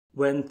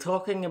When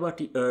talking about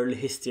the early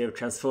history of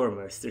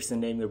Transformers, there's a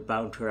name you're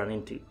bound to run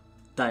into: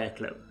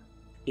 Diaclone.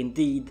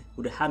 Indeed,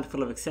 with a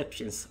handful of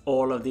exceptions,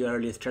 all of the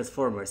earliest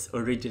Transformers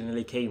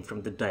originally came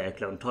from the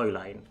Diaclone toy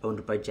line,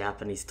 owned by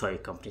Japanese toy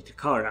company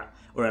Takara,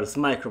 or else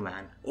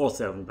Microman,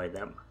 also owned by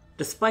them.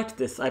 Despite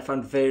this, I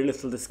found very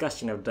little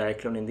discussion of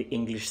Diaclone in the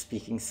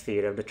English-speaking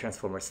sphere of the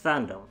Transformers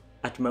fandom,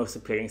 at most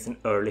appearing as an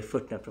early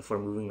footnote before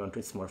moving on to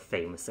its more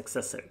famous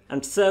successor.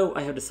 And so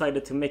I have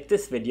decided to make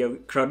this video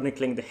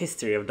chronicling the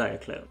history of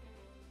Diaclone.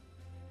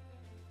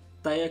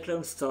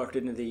 Diaclone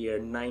started in the year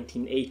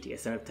 1980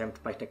 as an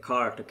attempt by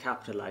Takara to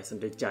capitalize on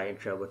the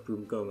giant robot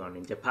boom going on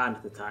in Japan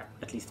at the time,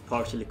 at least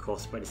partially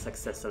caused by the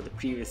success of the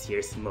previous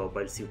year's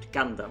Mobile Suit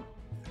Gundam.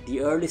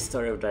 The early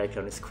story of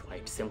Diaclone is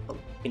quite simple.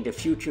 In the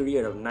future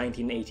year of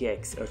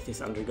 1980X, Earth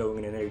is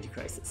undergoing an energy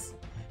crisis.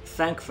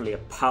 Thankfully, a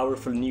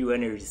powerful new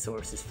energy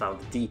source is found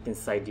deep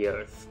inside the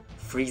Earth: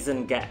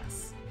 Frisian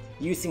gas.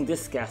 Using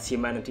this gas,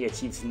 humanity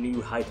achieves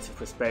new heights of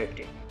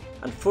prosperity.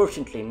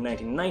 Unfortunately, in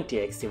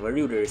 1990X, the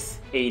Varuders,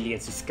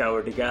 aliens who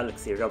scour the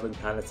galaxy robbing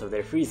planets of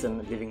their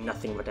Frisian, leaving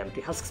nothing but empty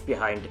husks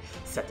behind,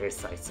 set their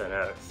sights on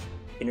Earth.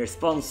 In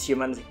response,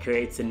 humanity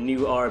creates a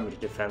new army to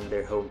defend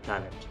their home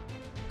planet.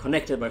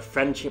 Connected by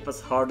friendship as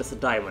hard as a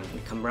diamond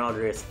and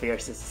camaraderie as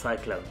fierce as a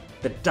cyclone,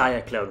 the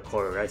Diaclone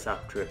Corps rise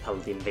up to repel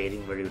the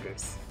invading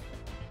Varuders.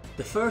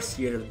 The first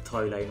year of the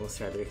toy line was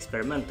rather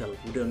experimental,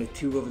 with only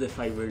 2 of the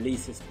 5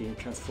 releases being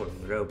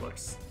transforming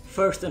robots.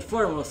 First and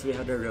foremost, we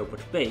had a robot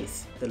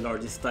base, the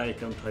largest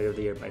Diaclone toy of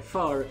the year by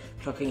far,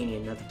 clocking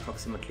in at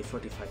approximately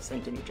 45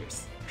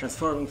 cm.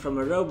 Transforming from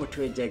a robot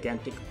to a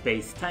gigantic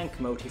base tank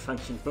mode, he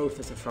functioned both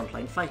as a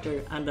frontline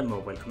fighter and a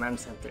mobile command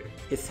center.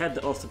 His head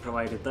also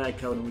provided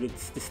Diaclone with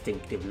its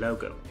distinctive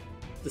logo.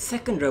 The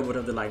second robot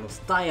of the line was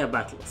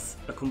Diabattles,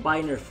 a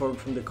combiner formed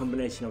from the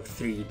combination of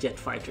 3 jet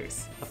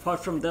fighters.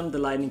 Apart from them, the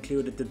line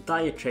included the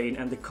Diatrain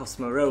and the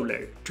Cosmo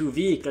Roller, 2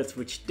 vehicles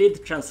which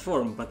did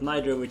transform, but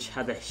neither of which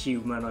had a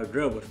humanoid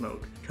robot mode,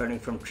 turning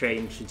from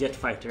train to jet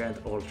fighter and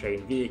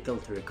all-terrain vehicle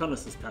to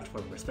reconnaissance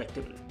platform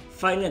respectively.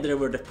 Finally, there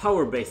were the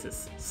Power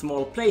Bases,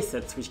 small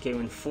playsets which came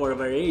in 4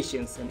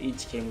 variations and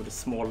each came with a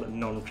small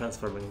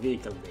non-transforming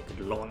vehicle they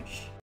could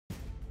launch.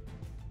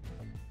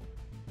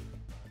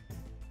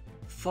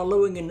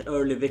 Following an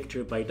early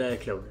victory by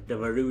Diaclone, the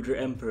Varuder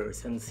Emperor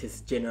sends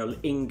his General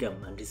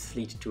Ingam and his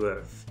fleet to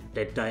Earth.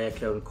 The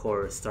Diaclone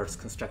Corps starts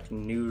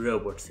constructing new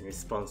robots in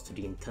response to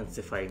the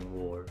intensifying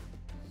war.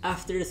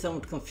 After a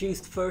somewhat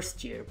confused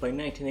first year, by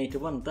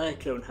 1981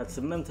 Diaclone had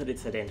cemented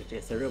its identity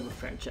as a robot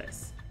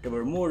franchise. There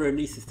were more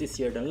releases this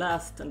year than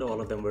last, and all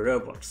of them were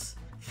robots.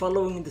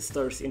 Following the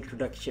story's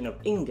introduction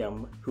of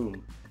Ingam,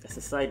 whom, as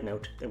a side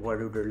note, the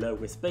Varuder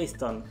logo is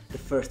based on, the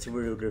first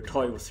Varuder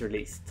toy was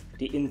released,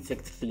 the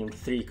insect-themed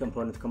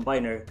 3-component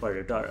combiner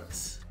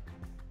Varudaros.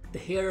 The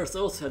Heroes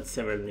also had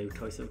several new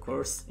toys of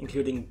course,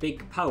 including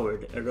Big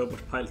Powered, a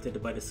robot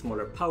piloted by the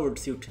smaller Powered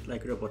suit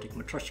like a robotic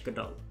Matryoshka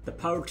doll. The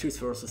Powered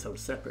suits were also sold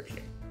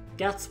separately.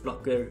 Gats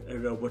Blocker, a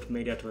robot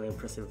made out of an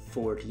impressive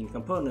 14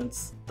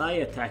 components, Die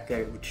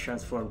Attacker, which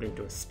transformed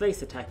into a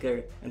Space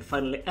Attacker, and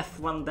finally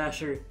F1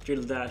 Dasher,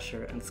 Drill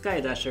Dasher, and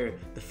Sky Dasher,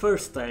 the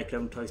first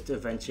Diaclone toys to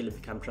eventually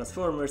become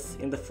Transformers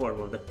in the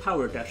form of the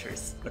Power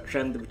Dashers, a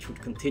trend which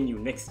would continue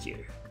next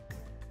year.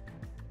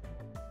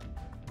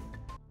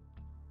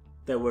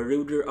 The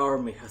Varuder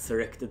army has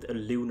erected a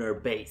lunar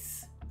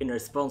base. In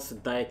response, the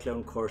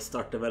Diaclone Corps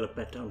start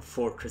development on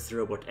Fortress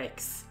Robot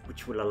X,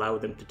 which will allow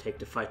them to take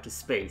the fight to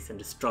space and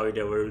destroy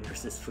the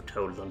Varuders'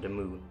 foothold on the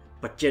moon.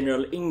 But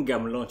General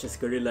Ingam launches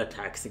guerrilla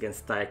attacks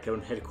against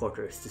Diaclone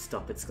headquarters to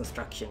stop its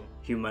construction.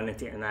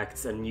 Humanity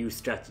enacts a new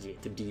strategy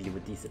to deal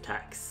with these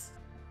attacks.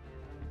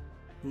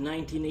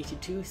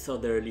 1982 saw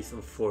the release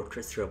of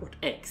Fortress Robot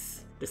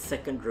X, the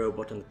second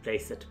robot on the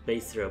playset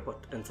Base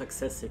Robot and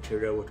successor to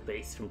Robot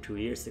Base from 2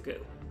 years ago.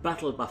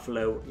 Battle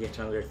Buffalo, yet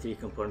another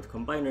 3-component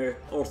combiner,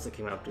 also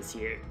came out this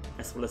year,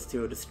 as well as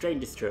 2 of the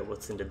strangest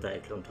robots in the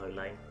Diaclone toy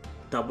line: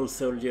 Double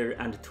Soldier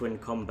and Twin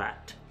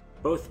Combat,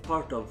 both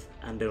part of,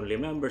 and only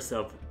members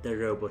of, the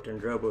Robot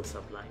and Robo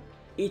subline.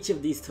 Each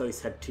of these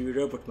toys had 2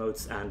 robot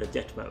modes and a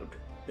jet mode.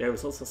 There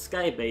was also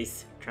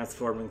Skybase,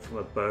 transforming from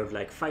a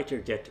bird-like fighter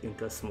jet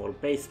into a small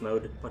base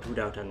mode, but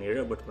without any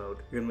robot mode,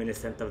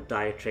 reminiscent of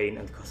Diatrain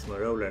and Cosmo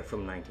Roller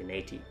from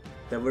 1980.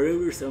 The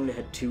Varuders only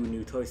had 2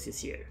 new toys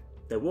this year.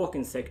 The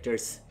walk-in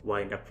sectors,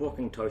 wind-up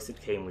walking toys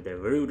that came with a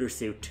Varuder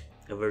suit,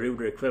 a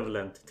Varuder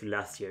equivalent to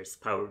last year's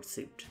Powered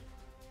suit.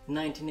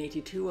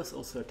 1982 was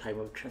also a time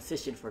of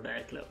transition for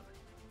Diaclone.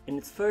 In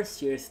its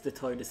first years, the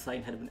toy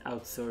design had been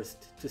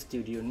outsourced to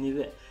Studio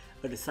Nue,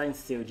 a design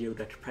studio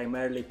that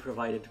primarily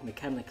provided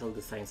mechanical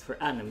designs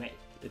for anime.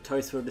 The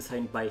toys were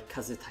designed by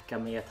Kazutaka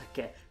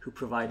Miyatake, who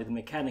provided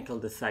mechanical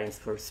designs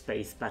for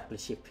Space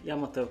Battleship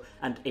Yamato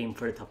and Aim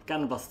for the Top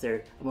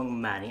Gunbuster,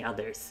 among many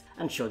others,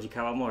 and Shoji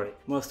Kawamori,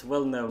 most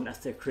well known as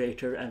the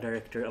creator and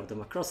director of the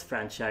Macross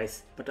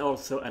franchise, but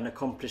also an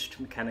accomplished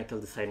mechanical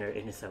designer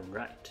in his own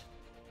right.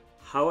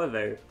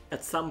 However,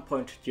 at some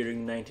point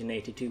during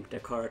 1982,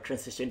 Takara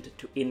transitioned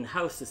to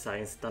in-house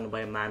designs done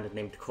by a man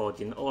named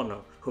Kojin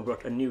Ono, who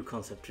brought a new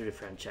concept to the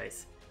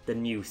franchise. The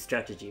new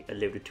strategy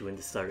alluded to in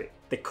the story.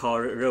 The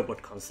car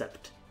robot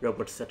concept.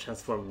 Robots that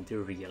transform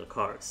into real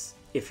cars.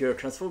 If you're a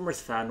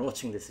Transformers fan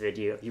watching this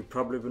video, you've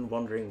probably been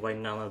wondering why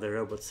none of the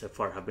robots so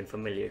far have been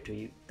familiar to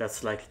you.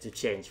 That's likely to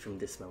change from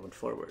this moment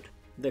forward.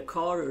 The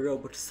car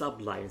robot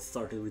subline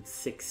started with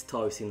 6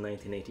 toys in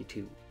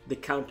 1982. The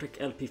Countach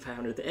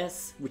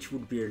LP500S, which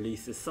would be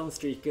released as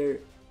Sunstreaker,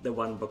 the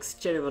one-box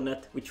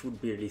Chervonet, which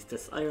would be released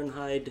as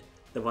Ironhide,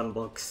 the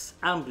one-box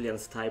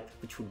Ambulance type,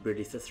 which would be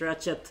released as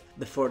Ratchet,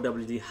 the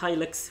 4WD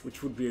Hilux,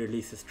 which would be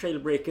released as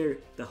Trailbreaker,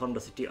 the Honda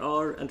City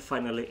R, and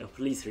finally a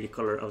police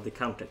recolor of the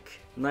Countach.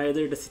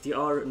 Neither the City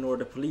R nor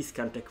the police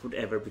Countach would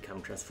ever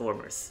become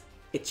Transformers.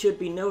 It should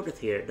be noted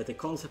here that the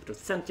concept of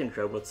sentient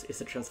robots is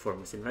a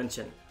Transformers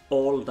invention.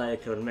 All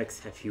Diaclone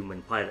mechs have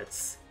human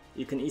pilots.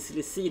 You can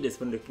easily see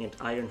this when looking at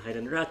Ironhide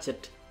and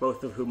Ratchet,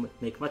 both of whom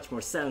make much more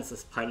sense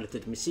as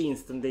piloted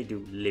machines than they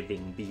do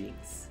living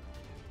beings.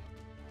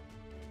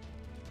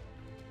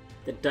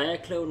 The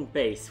Diaclone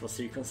base was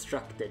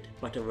reconstructed,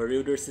 but the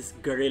Marauders'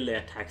 guerrilla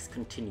attacks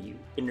continue.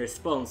 In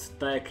response,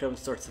 Diaclone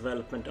starts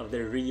development of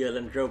their Real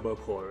and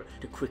Robocore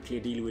to quickly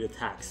deal with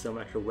attacks no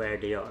matter where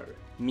they are.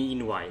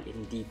 Meanwhile,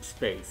 in deep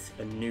space,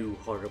 a new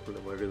horrible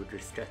Marauder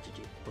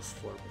strategy was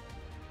forming.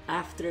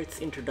 After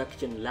its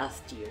introduction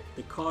last year,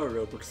 the car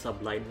robot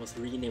subline was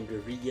renamed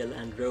Real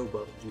and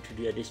Robo due to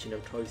the addition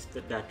of toys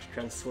that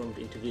transformed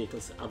into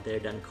vehicles other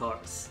than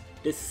cars.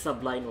 This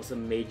subline was a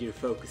major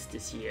focus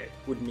this year,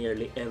 with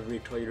nearly every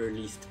toy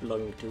released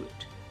belonging to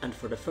it, and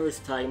for the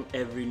first time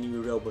every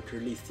new robot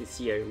released this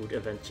year would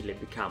eventually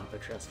become a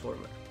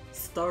Transformer.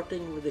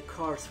 Starting with the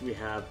cars we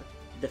have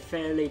the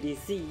Fairlady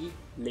Z,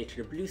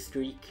 later Blue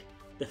Streak,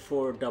 the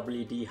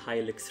 4WD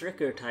Hilux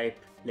Wrecker type,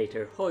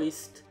 later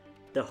Hoist,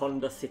 the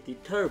Honda City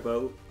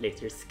Turbo,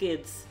 later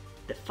Skids,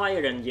 the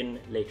Fire Engine,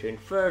 later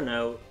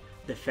Inferno,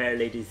 the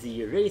Fairlady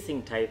Z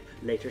Racing type,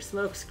 later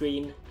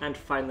Smokescreen, and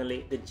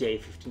finally the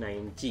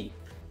J59 Jeep,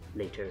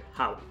 later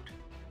Hound.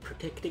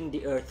 Protecting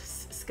the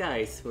Earth's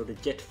skies were the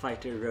jet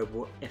fighter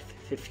Robo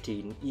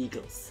F-15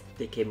 Eagles.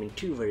 They came in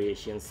 2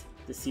 variations,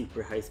 the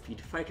Super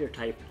High-Speed Fighter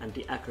type and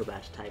the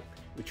Acrobat type,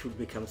 which would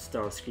become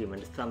Starscream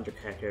and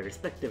Thundercracker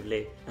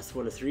respectively, as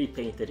well as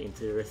repainted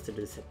into the rest of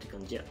the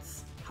Decepticon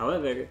jets.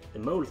 However, the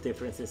most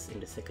differences in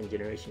the second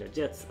generation of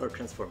jets are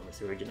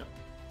Transformers original.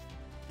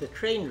 The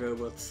train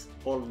robots,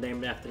 all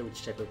named after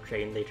which type of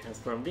train they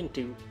transformed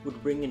into,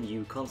 would bring a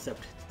new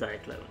concept to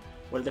Diaclone.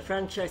 While the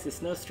franchise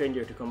is no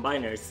stranger to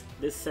combiners,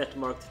 this set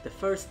marked the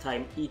first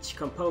time each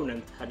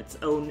component had its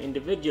own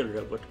individual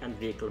robot and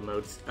vehicle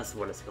modes as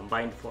well as a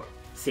combined form,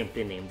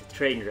 simply named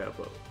Train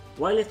Robo.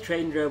 While a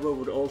Train Robo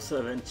would also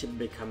eventually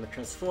become a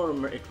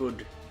Transformer, it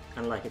would,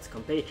 unlike its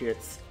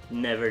compatriots,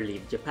 never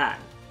leave Japan.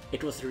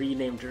 It was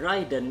renamed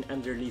Raiden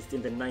and released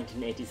in the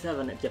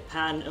 1987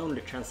 Japan-only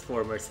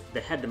Transformers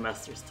The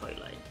Headmasters toy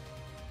line.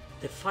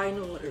 The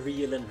final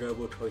Real and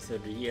Robo toys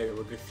of the year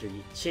were the 3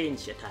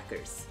 Change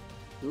Attackers.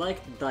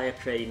 Like the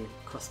Diatrain,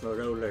 Cosmo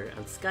Roller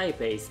and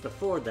Skybase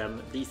before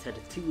them, these had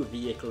 2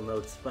 vehicle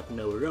modes but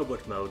no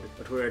robot mode,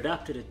 but were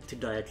adapted to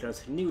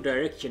Diaclone's new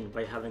direction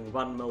by having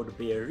one mode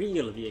be a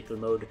real vehicle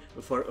mode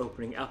before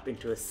opening up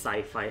into a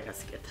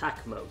sci-fi-esque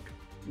attack mode.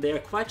 They are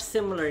quite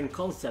similar in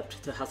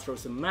concept to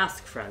Hasbro's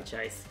Mask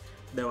franchise,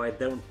 though I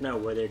don't know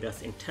whether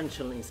that's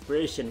intentional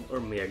inspiration or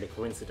merely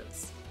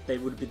coincidence. They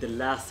would be the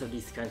last of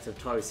these kinds of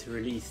toys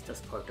released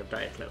as part of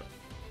Diaclone.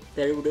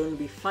 There would only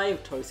be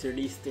 5 toys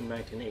released in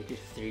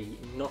 1983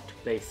 not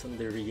based on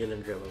the Real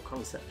and Robo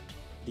concept.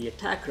 The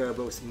Attack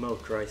Robo's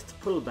motorized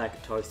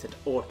pullback toys that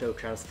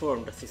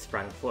auto-transformed as he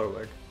sprang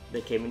forward. They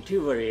came in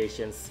 2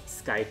 variations,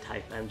 Sky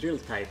type and Drill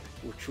type,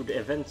 which would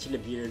eventually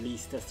be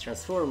released as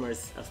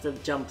Transformers as the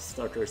Jump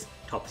Starters,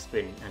 Top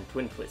Spin and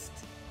Twin Twist.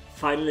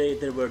 Finally,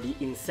 there were the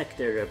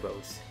Insector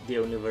Robos, the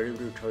only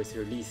Marauder toys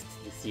released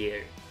this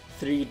year.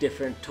 3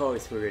 different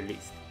toys were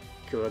released,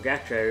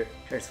 Kuagatrer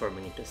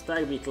transforming into a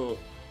Stag Beetle,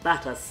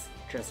 Batas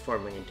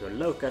transforming into a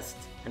Locust,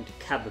 and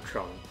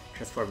Cabotron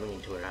transforming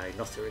into a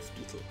Rhinoceros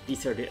Beetle.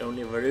 These are the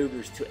only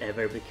Marauders to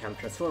ever become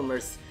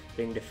Transformers,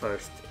 being the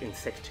first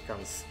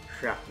Insecticons,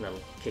 Shrapnel,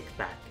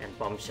 Kickback and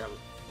Bombshell.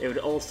 They would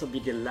also be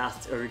the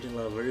last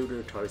original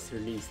Marauder toys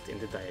released in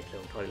the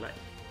Diaclone toy line.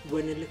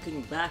 When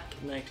looking back,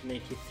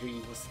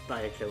 1983 was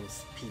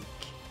Diaclone's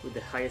peak, with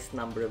the highest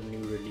number of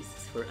new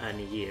releases for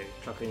any year,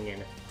 clocking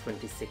in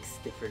 26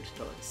 different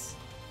toys.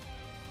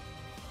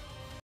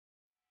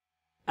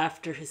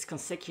 After his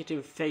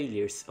consecutive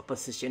failures,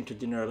 opposition to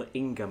General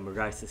Ingham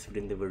rises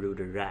within the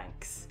Marauder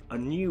ranks. A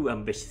new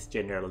ambitious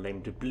general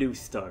named Blue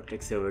Star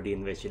takes over the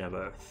invasion of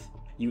Earth.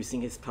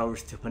 Using his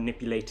powers to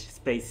manipulate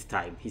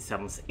space-time, he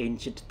summons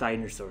ancient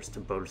dinosaurs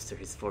to bolster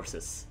his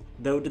forces.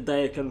 Though the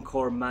Diaclone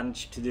Corps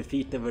managed to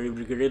defeat the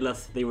Marauder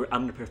guerrillas, they were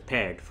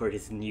unprepared for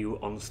his new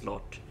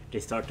onslaught. they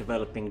start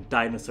developing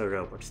dinosaur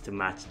robots to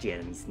match the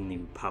enemy's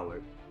new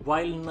power.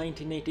 While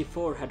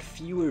 1984 had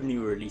fewer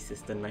new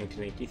releases than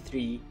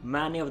 1983,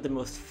 many of the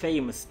most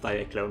famous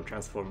Diaclone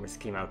Transformers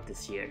came out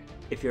this year.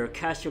 If you're a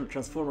casual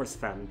Transformers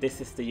fan, this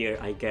is the year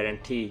I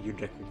guarantee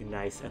you'd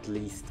recognize at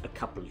least a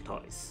couple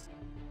toys.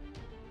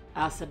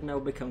 As had now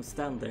become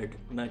standard,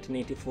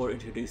 1984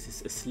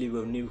 introduces a slew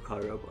of new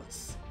car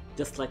robots.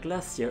 Just like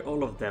last year,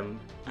 all of them,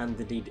 and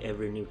indeed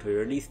every new toy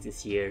released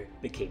this year,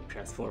 became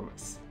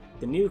Transformers.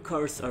 The new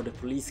cars are the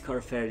police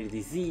car Ferrari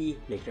DZ,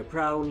 later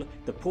Prowl,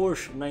 the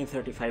Porsche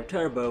 935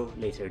 Turbo,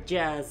 later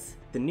Jazz,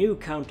 the new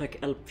Countach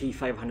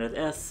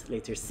LP500S,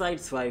 later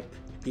Sideswipe,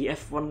 the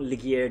F1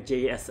 Ligier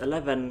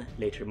JS11,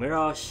 later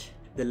Mirage,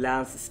 the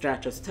Lance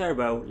Stratos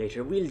Turbo,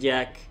 later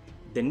Wheeljack,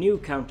 the new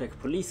Countach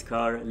police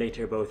car,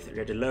 later both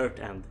Red Alert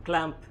and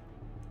Clamp,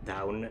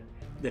 Down,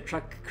 the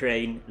truck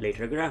Crane,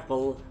 later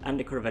Grapple, and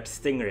the Corvette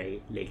Stingray,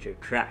 later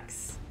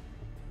Trax.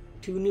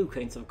 Two new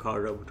kinds of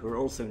car robot were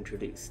also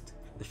introduced.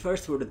 The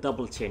first were the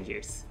Double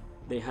Changers.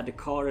 They had the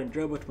car and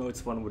robot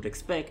modes one would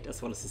expect,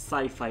 as well as a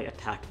sci-fi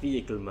attack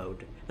vehicle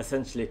mode,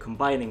 essentially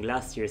combining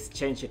last year's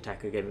Change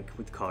Attacker gimmick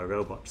with car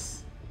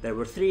robots. There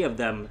were three of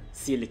them: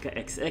 Celica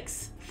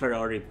XX,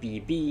 Ferrari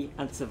BB,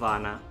 and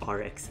Savannah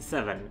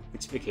RX7,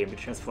 which became the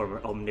Transformer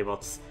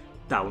Omnibots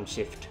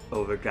Downshift,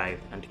 Overdrive,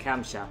 and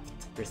Camshaft,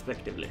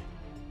 respectively.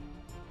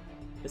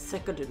 The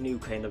second new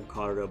kind of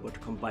car robot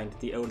combined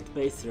the old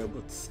base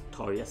robot's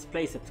toy-as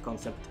playset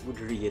concept with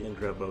real and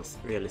robust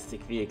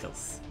realistic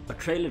vehicles. A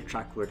trailer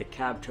truck where the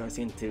cab turns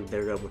into the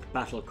robot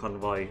battle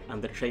convoy,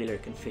 and the trailer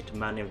can fit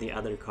many of the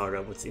other car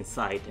robots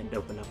inside and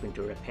open up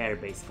into a repair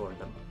base for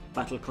them.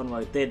 Battle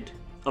convoy did,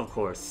 of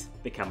course,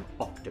 become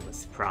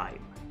Optimus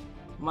Prime.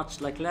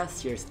 Much like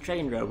last year's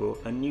Train Robo,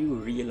 a new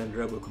real and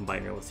robo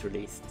combiner was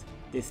released,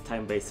 this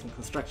time based on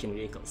construction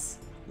vehicles.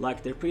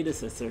 Like their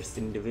predecessors,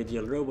 the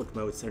individual robot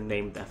modes are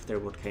named after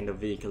what kind of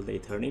vehicle they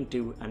turn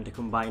into, and the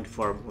combined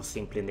form was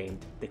simply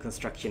named the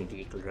Construction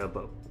Vehicle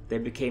Robo. They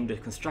became the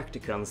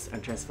Constructicons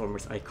and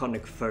Transformers'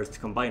 iconic first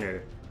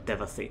combiner,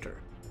 Devastator.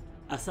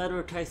 As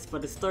advertised by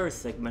the Story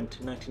segment,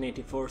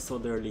 1984 saw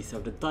the release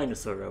of the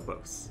Dinosaur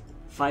Robos.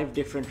 5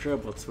 different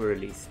robots were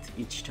released,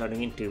 each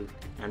turning into,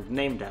 and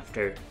named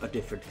after, a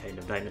different kind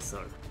of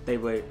dinosaur. They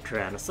were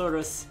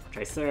Tyrannosaurus,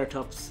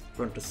 Triceratops,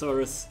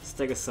 Brontosaurus,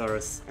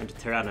 Stegosaurus, and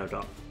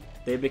Pteranodon.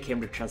 They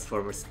became the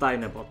Transformers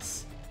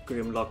Dinobots: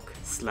 Grimlock,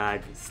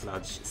 Slag,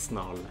 Sludge,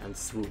 Snarl, and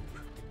Swoop.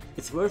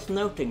 It's worth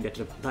noting that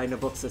the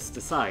Dinobots'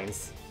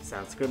 designs,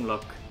 sans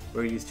Grimlock,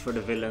 were used for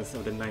the villains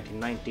of the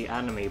 1990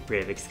 anime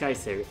Breivik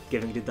Kaiser,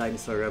 giving the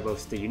Dinosaur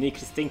Robos the unique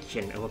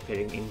distinction of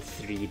appearing in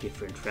 3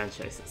 different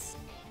franchises.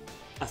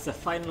 As a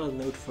final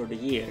note for the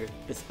year,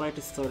 despite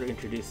the story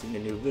introducing a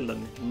new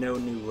villain, no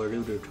new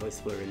Waruder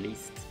toys were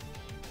released.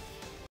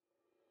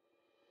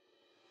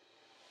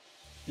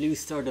 Blue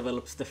Star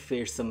develops the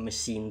fearsome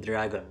Machine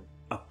Dragon,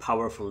 a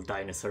powerful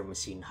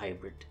dinosaur-machine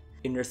hybrid.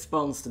 In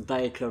response, the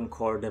Diaclone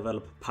Corps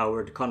developed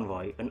Powered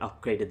Convoy, an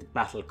upgraded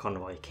battle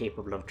convoy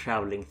capable of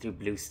traveling through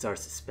Blue Star's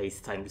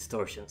space-time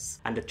distortions,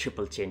 and the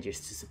triple changers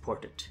to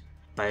support it.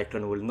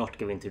 Diaclone will not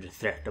give in to the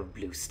threat of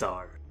Blue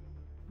Star.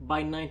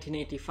 By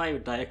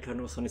 1985,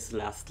 Diaclone was on its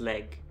last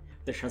leg.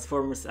 The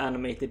Transformers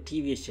animated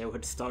TV show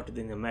had started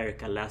in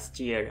America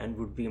last year and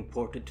would be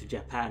imported to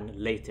Japan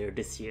later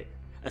this year.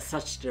 As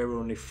such, there were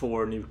only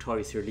 4 new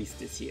toys released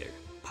this year.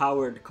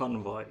 Powered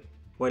Convoy.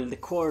 While the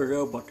core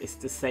robot is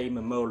the same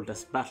mold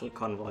as Battle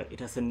Convoy, it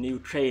has a new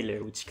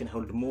trailer which can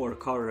hold more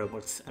car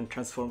robots and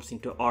transforms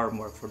into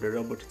armor for the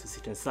robot to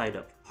sit inside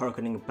of,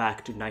 harkening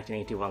back to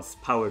 1981's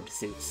Powered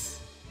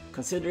Suits.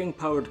 Considering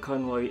Powered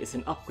Convoy is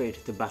an upgrade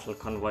to Battle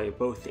Convoy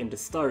both in the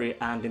story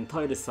and in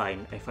toy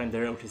design, I find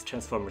the robot's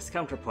Transformers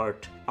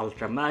counterpart,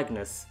 Ultra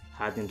Magnus,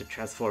 had in the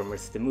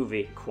Transformers the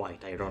movie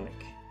quite ironic.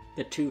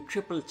 The 2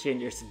 triple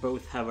changers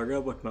both have a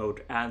robot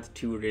mode and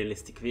 2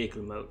 realistic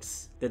vehicle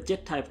modes. The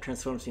jet type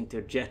transforms into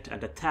a jet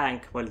and a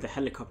tank, while the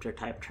helicopter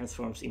type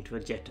transforms into a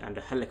jet and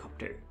a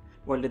helicopter.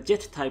 While the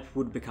jet type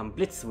would become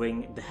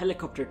Blitzwing, the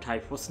helicopter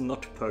type was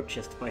not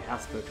purchased by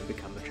Hasbro to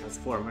become a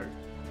Transformer.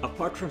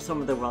 Apart from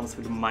some of the ones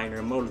with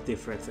minor mold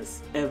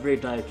differences, every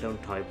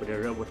Diaclone toy with a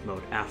robot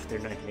mode after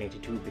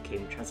 1982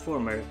 became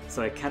Transformer,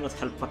 so I cannot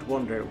help but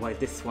wonder why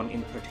this one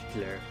in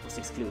particular was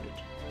excluded.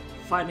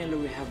 Finally,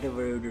 we have the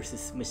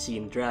Waruders'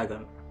 Machine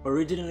Dragon.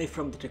 Originally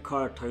from the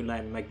Takara toy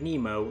line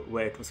Magnemo,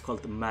 where it was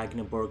called the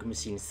Magneborg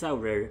Machine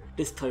Saurer,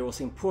 this toy was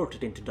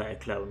imported into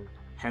Diaclone,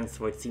 hence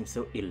why it seems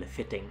so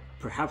ill-fitting.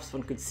 Perhaps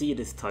one could see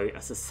this toy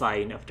as a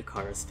sign of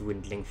Takara's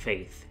dwindling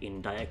faith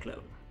in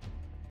Diaclone.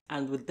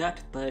 And with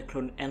that,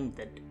 Diaclone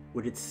ended,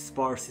 with its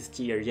sparsest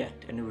year yet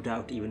and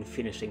without even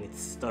finishing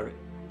its story.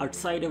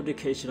 Outside of the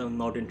occasional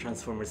nod in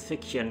Transformers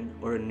fiction,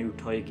 or a new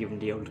toy given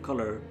the old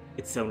color,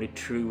 its only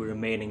true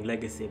remaining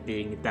legacy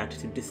being that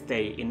to this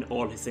day in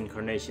all his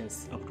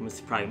incarnations,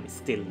 Optimus Prime is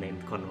still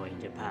named Convoy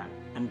in Japan,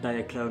 and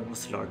Diaclone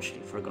was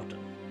largely forgotten.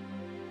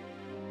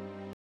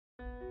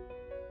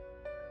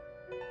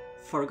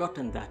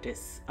 forgotten, that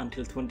is,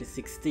 until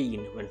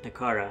 2016 when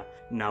Takara,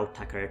 now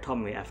Takara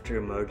Tomy after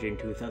a merger in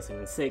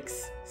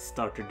 2006,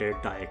 started their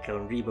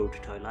Diaclone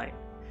reboot toy line.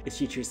 It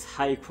features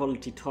high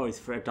quality toys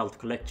for adult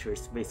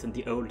collectors based on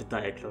the old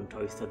Diaclone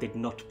toys that did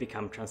not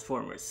become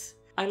Transformers.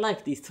 I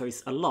like these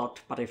toys a lot,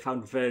 but I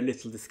found very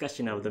little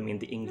discussion of them in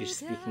the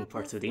English-speaking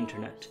parts of the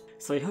internet.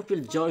 So I hope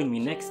you'll join me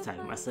next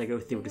time as I go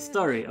through the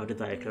story of the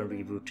Diaclone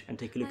reboot and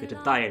take a look at the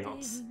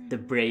Dionauts, the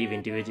brave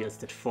individuals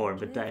that form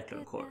the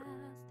Diaclone Corps.